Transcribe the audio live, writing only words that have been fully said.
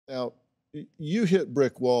Now, you hit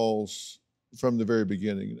brick walls from the very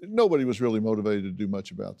beginning. Nobody was really motivated to do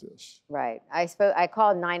much about this. Right. I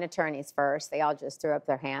called 9 attorneys first. They all just threw up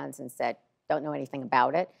their hands and said, don't know anything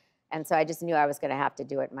about it. And so I just knew I was going to have to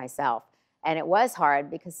do it myself. And it was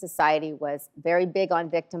hard because society was very big on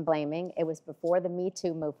victim blaming. It was before the Me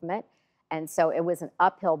Too movement. And so it was an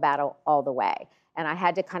uphill battle all the way. And I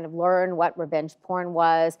had to kind of learn what revenge porn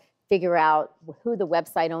was, figure out who the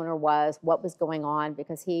website owner was, what was going on,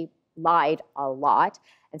 because he lied a lot.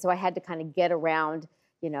 And so I had to kind of get around,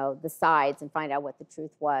 the sides and find out what the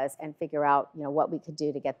truth was and figure out, what we could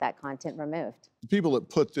do to get that content removed. The people that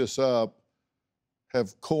put this up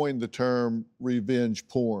have coined the term revenge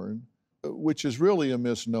porn, which is really a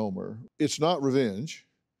misnomer. It's not revenge,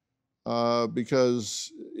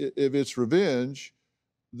 because if it's revenge,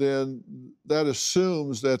 then that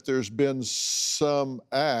assumes that there's been some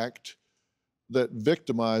act that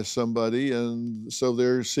victimized somebody, and so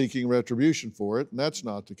they're seeking retribution for it, and that's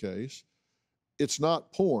not the case. It's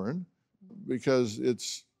not porn, because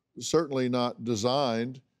it's certainly not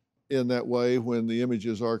designed in that way when the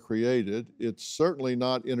images are created. It's certainly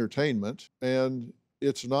not entertainment, and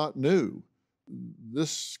it's not new.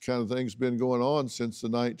 This kind of thing's been going on since the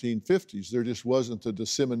 1950s. There just wasn't the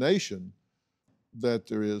dissemination that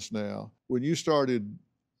there is now. When you started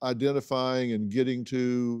identifying and getting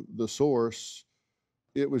to the source,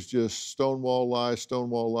 it was just stonewall lie,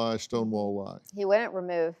 stonewall lie, stonewall lie. He wouldn't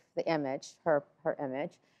remove the image, her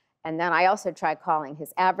image. And then I also tried calling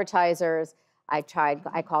his advertisers. I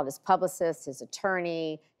called his publicist, his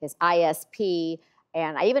attorney, his ISP,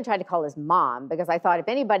 and I even tried to call his mom, because I thought if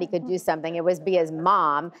anybody could do something, it would be his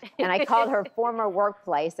mom. And I called her former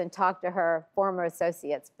workplace and talked to her former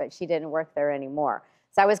associates, but she didn't work there anymore.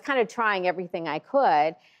 So I was kind of trying everything I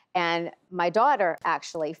could. And my daughter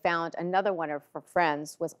actually found another one of her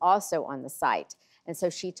friends was also on the site. And so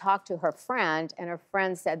she talked to her friend, and her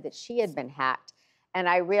friend said that she had been hacked. And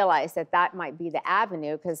I realized that that might be the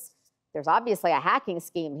avenue, because there's obviously a hacking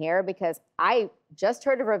scheme here, because I just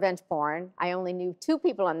heard of revenge porn. I only knew 2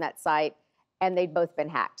 people on that site, and they'd both been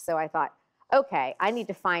hacked. So I thought, okay, I need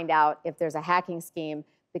to find out if there's a hacking scheme,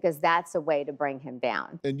 because that's a way to bring him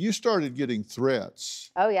down. And you started getting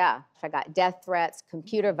threats. Oh, yeah. I got death threats,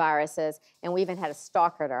 computer viruses, and we even had a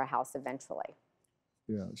stalker at our house eventually.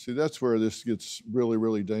 Yeah, see, that's where this gets really,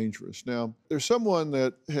 really dangerous. Now, there's someone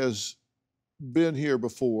that has been here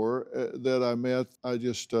before that I met. I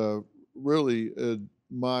just really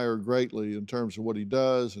admire greatly in terms of what he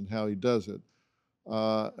does and how he does it.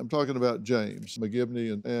 I'm talking about James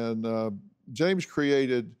McGivney, and James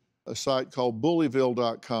created a site called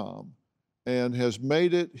bullyville.com and has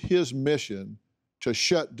made it his mission to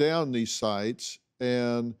shut down these sites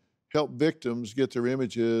and help victims get their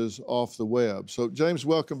images off the web. So, James,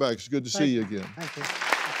 welcome back. It's good to see you again. Thank you.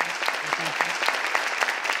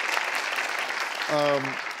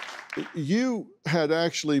 You had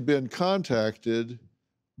actually been contacted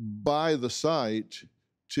by the site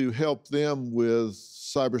to help them with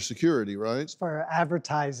cybersecurity, right? For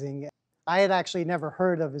advertising. I had actually never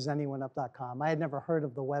heard of isanyoneup.com. I had never heard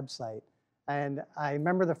of the website. And I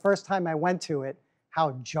remember the first time I went to it,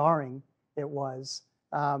 how jarring it was.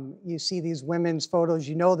 You see these women's photos,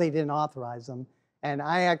 you know they didn't authorize them. And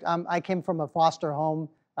I came from a foster home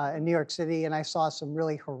in New York City, and I saw some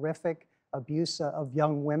really horrific abuse of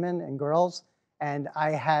young women and girls, and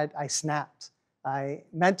I snapped. I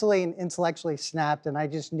mentally and intellectually snapped, and I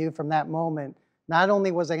just knew from that moment, not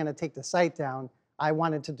only was I going to take the site down, I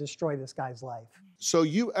wanted to destroy this guy's life. So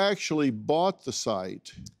you actually bought the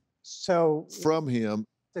site from him.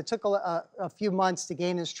 It took a few months to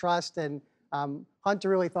gain his trust, and Hunter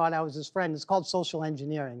really thought I was his friend. It's called social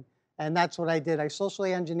engineering, and that's what I did. I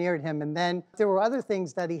socially engineered him, and then there were other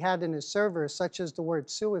things that he had in his server, such as the word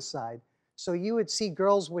suicide. So you would see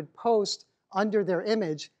girls would post under their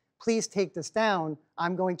image, "Please take this down,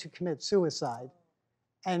 I'm going to commit suicide."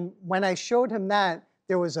 And when I showed him that,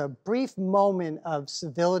 there was a brief moment of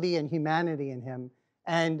civility and humanity in him.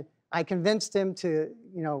 And I convinced him to,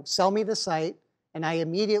 sell me the site, and I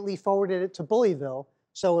immediately forwarded it to Bullyville.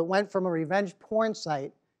 So it went from a revenge porn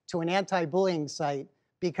site to an anti-bullying site,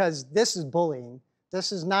 because this is bullying.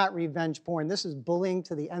 This is not revenge porn. This is bullying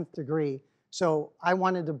to the nth degree. So I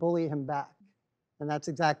wanted to bully him back. And that's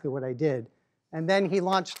exactly what I did. And then he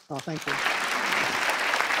launched, oh, thank you.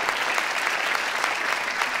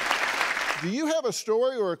 Do you have a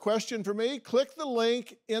story or a question for me? Click the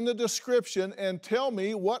link in the description and tell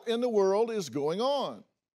me what in the world is going on.